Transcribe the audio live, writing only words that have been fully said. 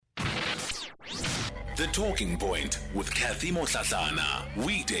The Talking Point with Kathy Motlatlana.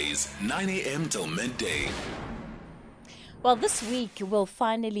 Weekdays, 9 a.m. till midday. Well, this week we'll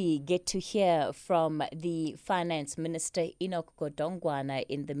finally get to hear from the Finance Minister Enoch Godongwana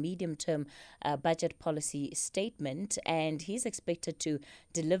in the medium-term budget policy statement, and he's expected to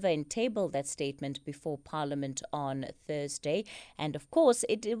deliver and table that statement before Parliament on Thursday. And of course,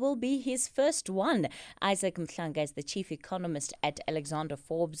 it will be his first one. Isiaah Mhlanga is the Chief Economist at Alexander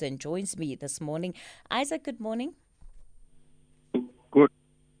Forbes and joins me this morning. Isiaah, good morning. Good.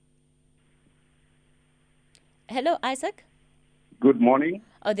 Hello, Isiaah. Good morning.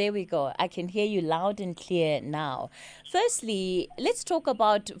 Oh, there we go. I can hear you loud and clear now. Firstly, let's talk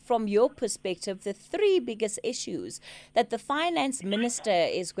about, from your perspective, the three biggest issues that the finance minister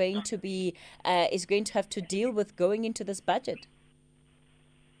is going to have to deal with going into this budget.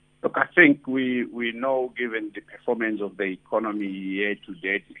 Look, I think we know, given the performance of the economy year to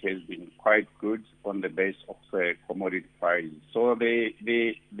date, it has been quite good on the base of commodity prices. So the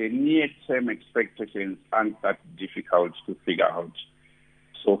near-term expectations aren't that difficult to figure out.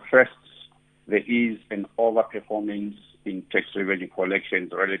 So first, there is an overperformance in tax revenue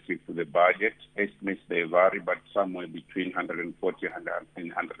collections relative to the budget. Estimates they vary, but somewhere between 140 and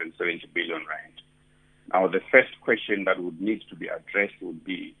 170 billion rand. Now, the first question that would need to be addressed would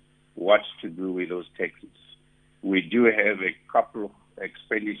be what to do with those taxes. We do have a couple of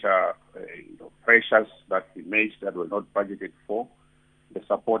expenditure pressures that emerged that were not budgeted for. The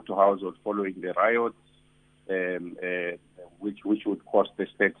support to households following the riots, which would cost the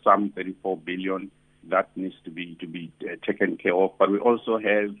state some 34 billion. That needs to be taken care of. But we also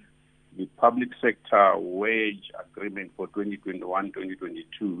have the public sector wage agreement for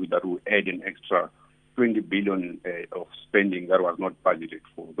 2021-2022 that will add an extra 20 billion of spending that was not budgeted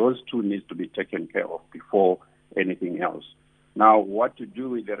for. Those two needs to be taken care of before anything else. Now, what to do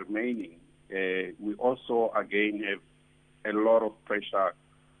with the remaining? We also, again, have a lot of pressure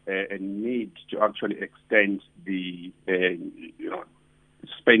and need to actually extend the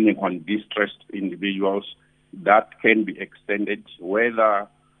spending on distressed individuals. That can be extended, whether,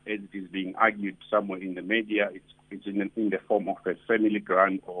 as it is being argued somewhere in the media, it's in the form of a family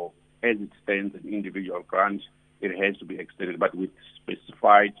grant, or as it stands, an individual grant. It has to be extended, but with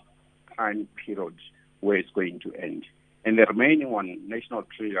specified time periods where it's going to end. And the remaining one, National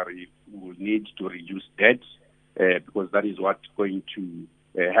Treasury will need to reduce debt because that is what's going to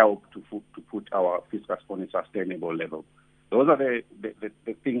help to put our fiscal on a sustainable level. Those are the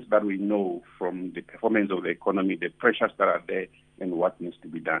things that we know from the performance of the economy, the pressures that are there, and what needs to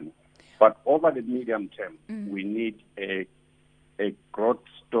be done. But over the medium term, we need a growth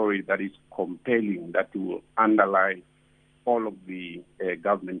story that is compelling, that will underlie all of the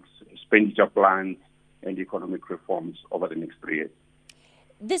government's expenditure plans and economic reforms over the next 3 years.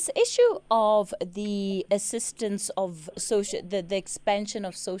 This issue of the assistance of the expansion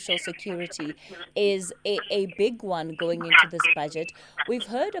of social security is a big one going into this budget. We've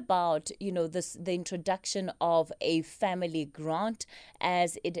heard about, the introduction of a family grant,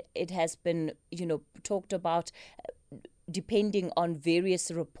 as it has been, talked about, depending on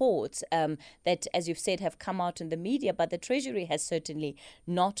various reports that, as you've said, have come out in the media, but the Treasury has certainly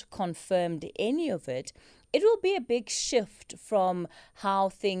not confirmed any of it. It will be a big shift from how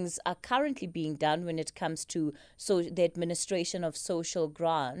things are currently being done when it comes to the administration of social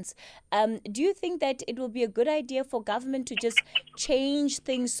grants. Do you think that it will be a good idea for government to just change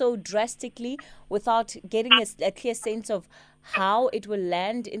things so drastically without getting a clear sense of how it will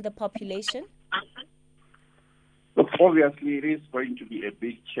land in the population? Look, obviously, it is going to be a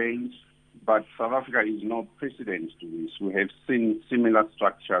big change, but South Africa is no precedent to this. We have seen similar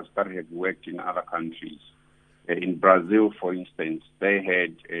structures that have worked in other countries. In Brazil, for instance, they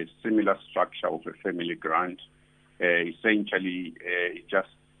had a similar structure of a family grant. Essentially, it just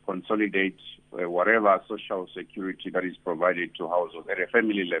consolidates whatever social security that is provided to households at a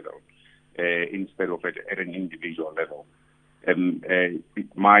family level instead of at an individual level.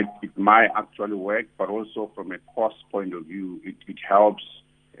 It might actually work, but also from a cost point of view, it helps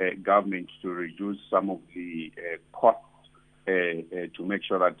government to reduce some of the costs to make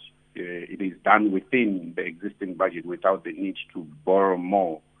sure that it is done within the existing budget without the need to borrow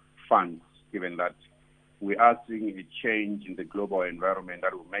more funds, given that we are seeing a change in the global environment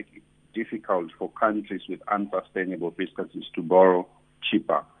that will make it difficult for countries with unsustainable fiscals to borrow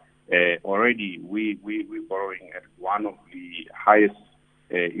cheaper. Already, we're borrowing at one of the highest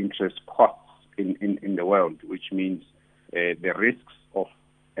interest costs in the world, which means the risks of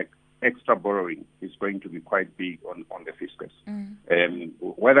extra borrowing is going to be quite big on the fiscus.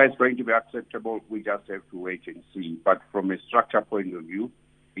 Whether it's going to be acceptable, we just have to wait and see. But from a structure point of view,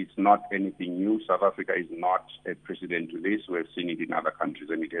 It's not anything new. South Africa is not a precedent to this. We have seen it in other countries,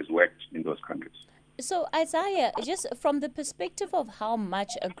 and it has worked in those countries. So, Isiaah, just from the perspective of how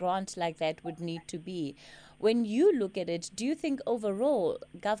much a grant like that would need to be, when you look at it, do you think overall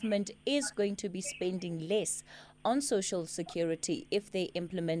government is going to be spending less on social security if they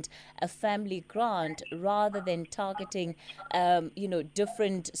implement a family grant rather than targeting,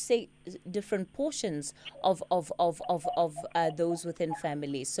 different portions of those within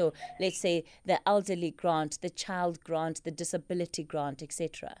families? So, let's say the elderly grant, the child grant, the disability grant,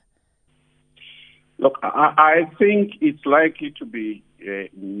 etc. Look, I think it's likely to be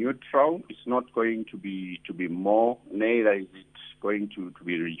neutral. It's not going to be more, neither is it going to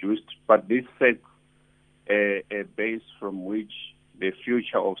be reduced. But this sets a base from which the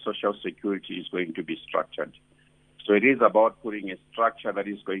future of social security is going to be structured. So it is about putting a structure that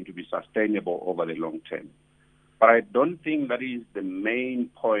is going to be sustainable over the long term. But I don't think that is the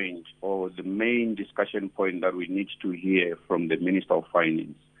main point or the main discussion point that we need to hear from the Minister of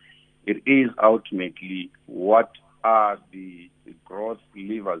Finance. It is ultimately what are the growth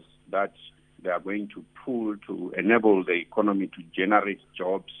levers that they are going to pull to enable the economy to generate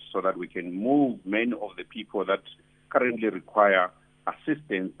jobs so that we can move many of the people that currently require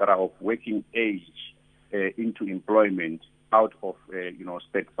assistance that are of working age into employment out of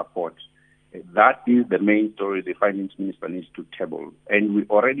state support. That is the main story the finance minister needs to table. And we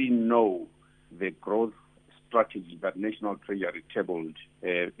already know the growth strategy that National Treasury tabled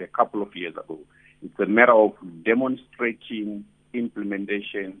a couple of years ago. It's a matter of demonstrating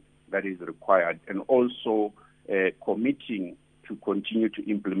implementation that is required and also committing to continue to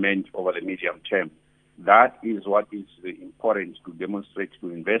implement over the medium term. That is what is important to demonstrate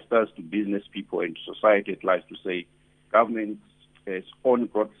to investors, to business people, and to society at large to say government's own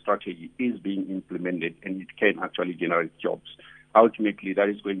growth strategy is being implemented and it can actually generate jobs. Ultimately, that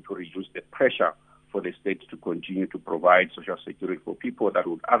is going to reduce the pressure for the state to continue to provide social security for people that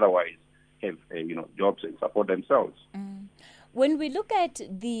would otherwise have, jobs and support themselves. When we look at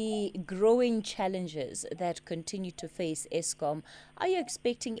the growing challenges that continue to face Eskom, are you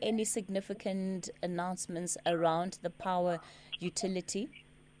expecting any significant announcements around the power utility?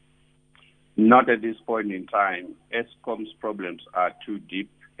 Not at this point in time. Eskom's problems are too deep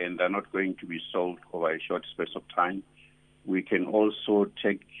and they're not going to be solved over a short space of time. We can also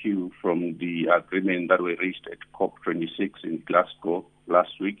take cue from the agreement that we reached at COP26 in Glasgow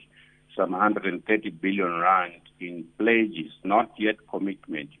last week, some 130 billion rand in pledges, not yet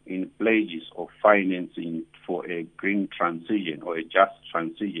commitment, in pledges of financing for a green transition or a just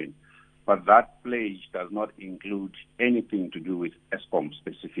transition. But that pledge does not include anything to do with Eskom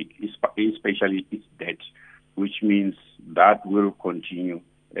specific, especially its debt, which means that will continue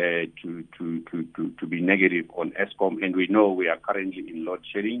to be negative on Eskom. And we know we are currently in load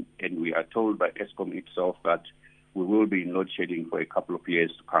shedding, and we are told by Eskom itself that we will be in load shedding for a couple of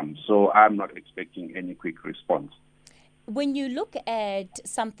years to come. So I'm not expecting any quick response. When you look at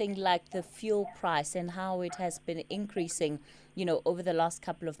something like the fuel price and how it has been increasing, over the last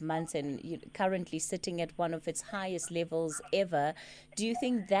couple of months and currently sitting at one of its highest levels ever, do you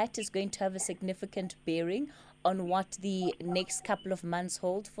think that is going to have a significant bearing on what the next couple of months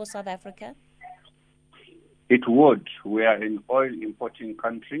hold for South Africa? It would. We are an oil importing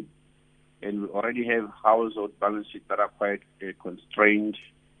country, and we already have household balance sheets that are quite constrained.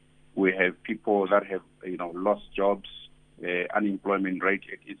 We have people that have lost jobs. Unemployment rate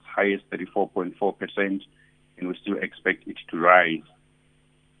at its highest, 34.4%, and we still expect it to rise.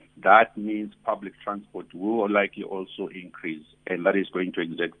 That means public transport will likely also increase, and that is going to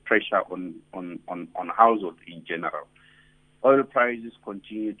exert pressure on households in general. Oil prices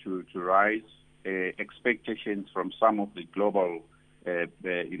continue to rise. Expectations from some of the global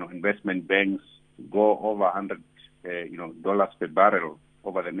investment banks go over $100 per barrel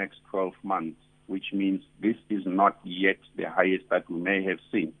over the next 12 months, which means this is not yet the highest that we may have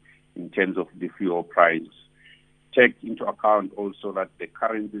seen in terms of the fuel prices. Take into account also that the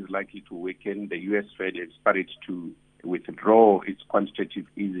currency is likely to weaken. The U.S. Fed has started to withdraw its quantitative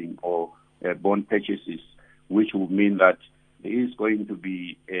easing or bond purchases, which will mean that there is going to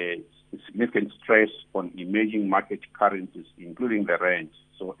be a significant stress on emerging market currencies, including the rand.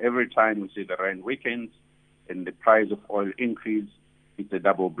 So every time we see the rand weakens and the price of oil increase, it's a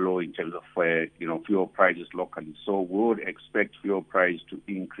double blow in terms of fuel prices locally. So we would expect fuel price to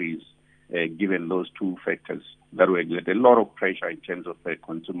increase given those two factors that will exert a lot of pressure in terms of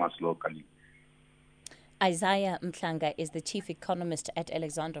consumers locally. Isiaah Mhlanga is the chief economist at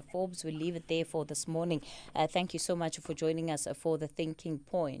Alexander Forbes. We'll leave it there for this morning. Thank you so much for joining us for the Thinking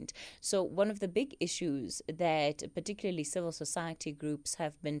Point. So one of the big issues that particularly civil society groups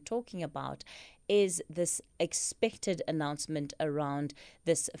have been talking about is this expected announcement around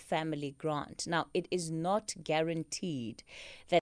this family grant. Now, it is not guaranteed that